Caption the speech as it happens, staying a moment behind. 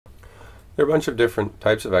There are a bunch of different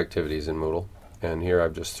types of activities in Moodle, and here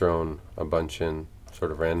I've just thrown a bunch in sort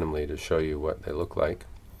of randomly to show you what they look like.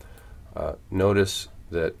 Notice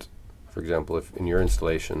that, for example, if in your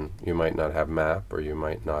installation you might not have map, or you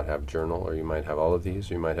might not have journal, or you might have all of these,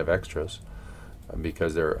 or you might have extras,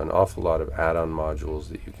 because there are an awful lot of add-on modules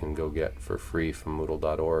that you can go get for free from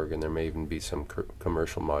Moodle.org, and there may even be some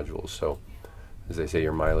commercial modules, so as they say,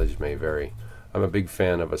 your mileage may vary. I'm a big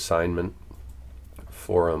fan of assignment,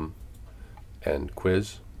 forum, and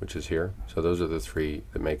quiz, which is here. So those are the three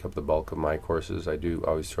that make up the bulk of my courses. I do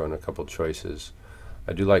always throw in a couple choices.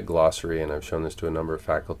 I do like glossary, and I've shown this to a number of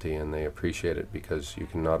faculty, and they appreciate it because you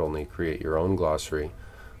can not only create your own glossary,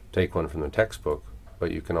 take one from the textbook,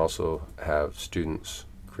 but you can also have students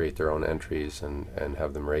create their own entries and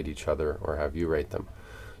have them rate each other, or have you rate them.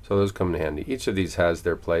 So those come in handy. Each of these has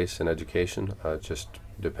their place in education, just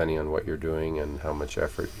depending on what you're doing and how much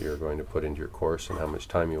effort you're going to put into your course and how much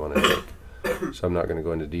time you want to take. So I'm not going to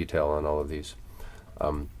go into detail on all of these.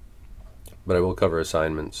 But I will cover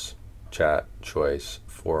assignments, chat, choice,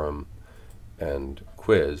 forum, and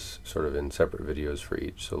quiz sort of in separate videos for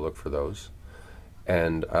each, so look for those.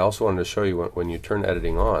 And I also wanted to show you when you turn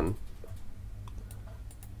editing on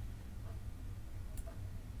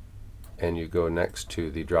and you go next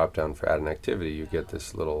to the drop down for add an activity, you get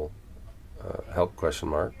this little help question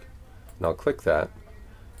mark, and I'll click that,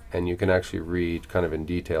 and you can actually read kind of in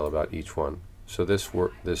detail about each one. So this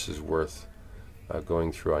is worth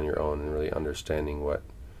going through on your own and really understanding what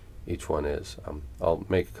each one is. I'll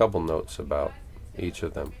make a couple notes about each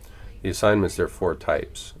of them. The assignments, there are 4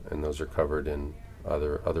 types, and those are covered in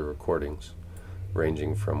other recordings,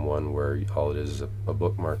 ranging from one where all it is a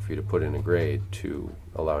bookmark for you to put in a grade, to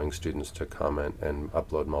allowing students to comment and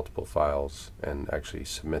upload multiple files and actually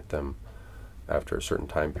submit them after a certain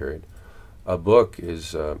time period. A book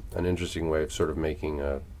is an interesting way of sort of making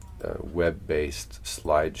a web-based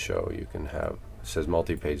slideshow. You can have, it says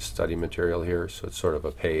multi-page study material here, so it's sort of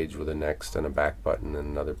a page with a next and a back button, and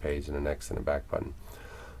another page and a next and a back button.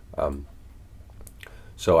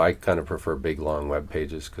 So I kind of prefer big long web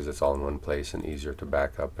pages because it's all in one place and easier to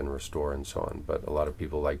back up and restore and so on. But a lot of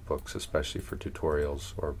people like books, especially for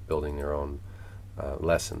tutorials or building their own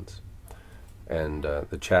lessons. And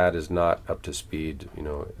the chat is not up to speed. You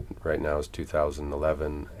know, right now is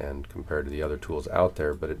 2011, and compared to the other tools out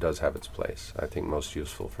there, but it does have its place. I think most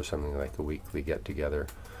useful for something like a weekly get-together,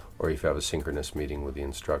 or if you have a synchronous meeting with the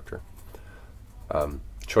instructor.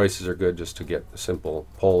 Choices are good just to get a simple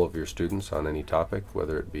poll of your students on any topic,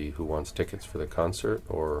 whether it be who wants tickets for the concert,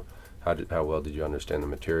 or how well did you understand the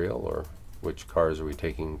material, or which cars are we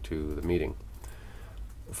taking to the meeting.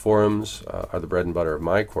 Forums are the bread and butter of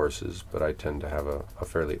my courses, but I tend to have a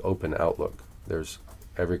fairly open outlook.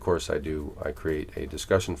 Every course I do, I create a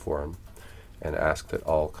discussion forum and ask that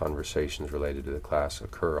all conversations related to the class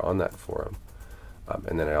occur on that forum.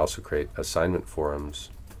 And then I also create assignment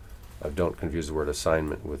forums. Don't confuse the word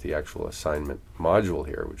assignment with the actual assignment module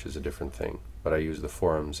here, which is a different thing. But I use the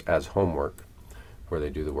forums as homework, where they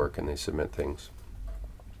do the work and they submit things.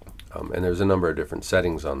 And there's a number of different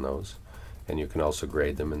settings on those, and you can also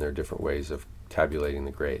grade them, and there are different ways of tabulating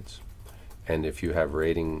the grades. And if you have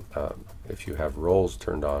if you have roles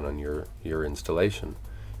turned on your installation,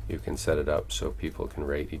 you can set it up so people can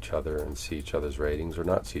rate each other and see each other's ratings or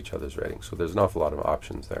not see each other's ratings. So there's an awful lot of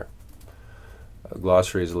options there.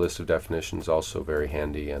 Glossary is a list of definitions, also very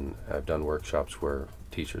handy, and I've done workshops where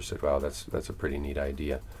teachers said, wow, that's a pretty neat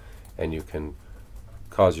idea. And you can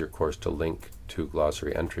cause your course to link to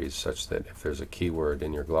glossary entries such that if there's a keyword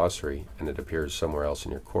in your glossary and it appears somewhere else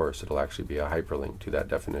in your course, it'll actually be a hyperlink to that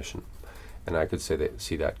definition. And I could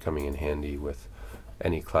see that coming in handy with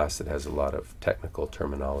any class that has a lot of technical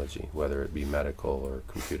terminology, whether it be medical or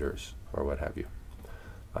computers or what have you.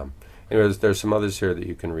 Anyway, there's some others here that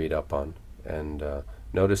you can read up on. And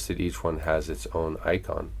notice that each one has its own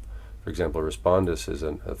icon. For example, Respondus is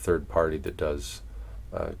a third party that does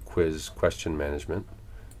quiz question management,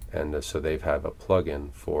 and so they have a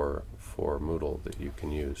plugin for Moodle that you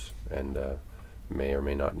can use, and may or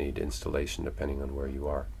may not need installation depending on where you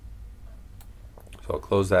are. So I'll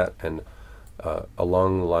close that, and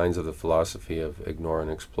along the lines of the philosophy of ignore and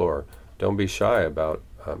explore, don't be shy about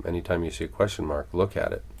anytime you see a question mark, look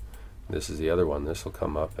at it. This is the other one. This will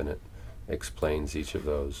come up, and it explains each of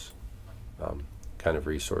those kind of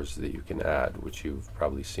resources that you can add, which you've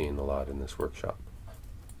probably seen a lot in this workshop.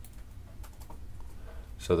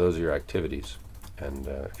 So those are your activities, and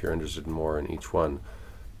if you're interested more in each one,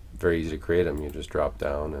 very easy to create them. You just drop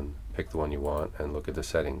down and pick the one you want and look at the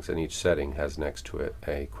settings, and each setting has next to it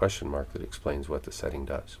a question mark that explains what the setting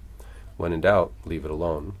does. When in doubt, leave it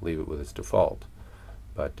alone, leave it with its default.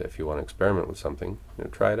 But if you want to experiment with something,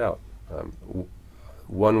 try it out.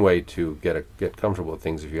 One way to get comfortable with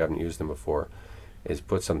things if you haven't used them before is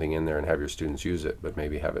put something in there and have your students use it, but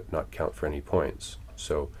maybe have it not count for any points.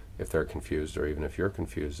 So if they're confused, or even if you're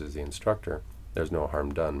confused as the instructor, there's no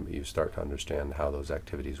harm done, but you start to understand how those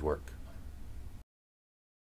activities work.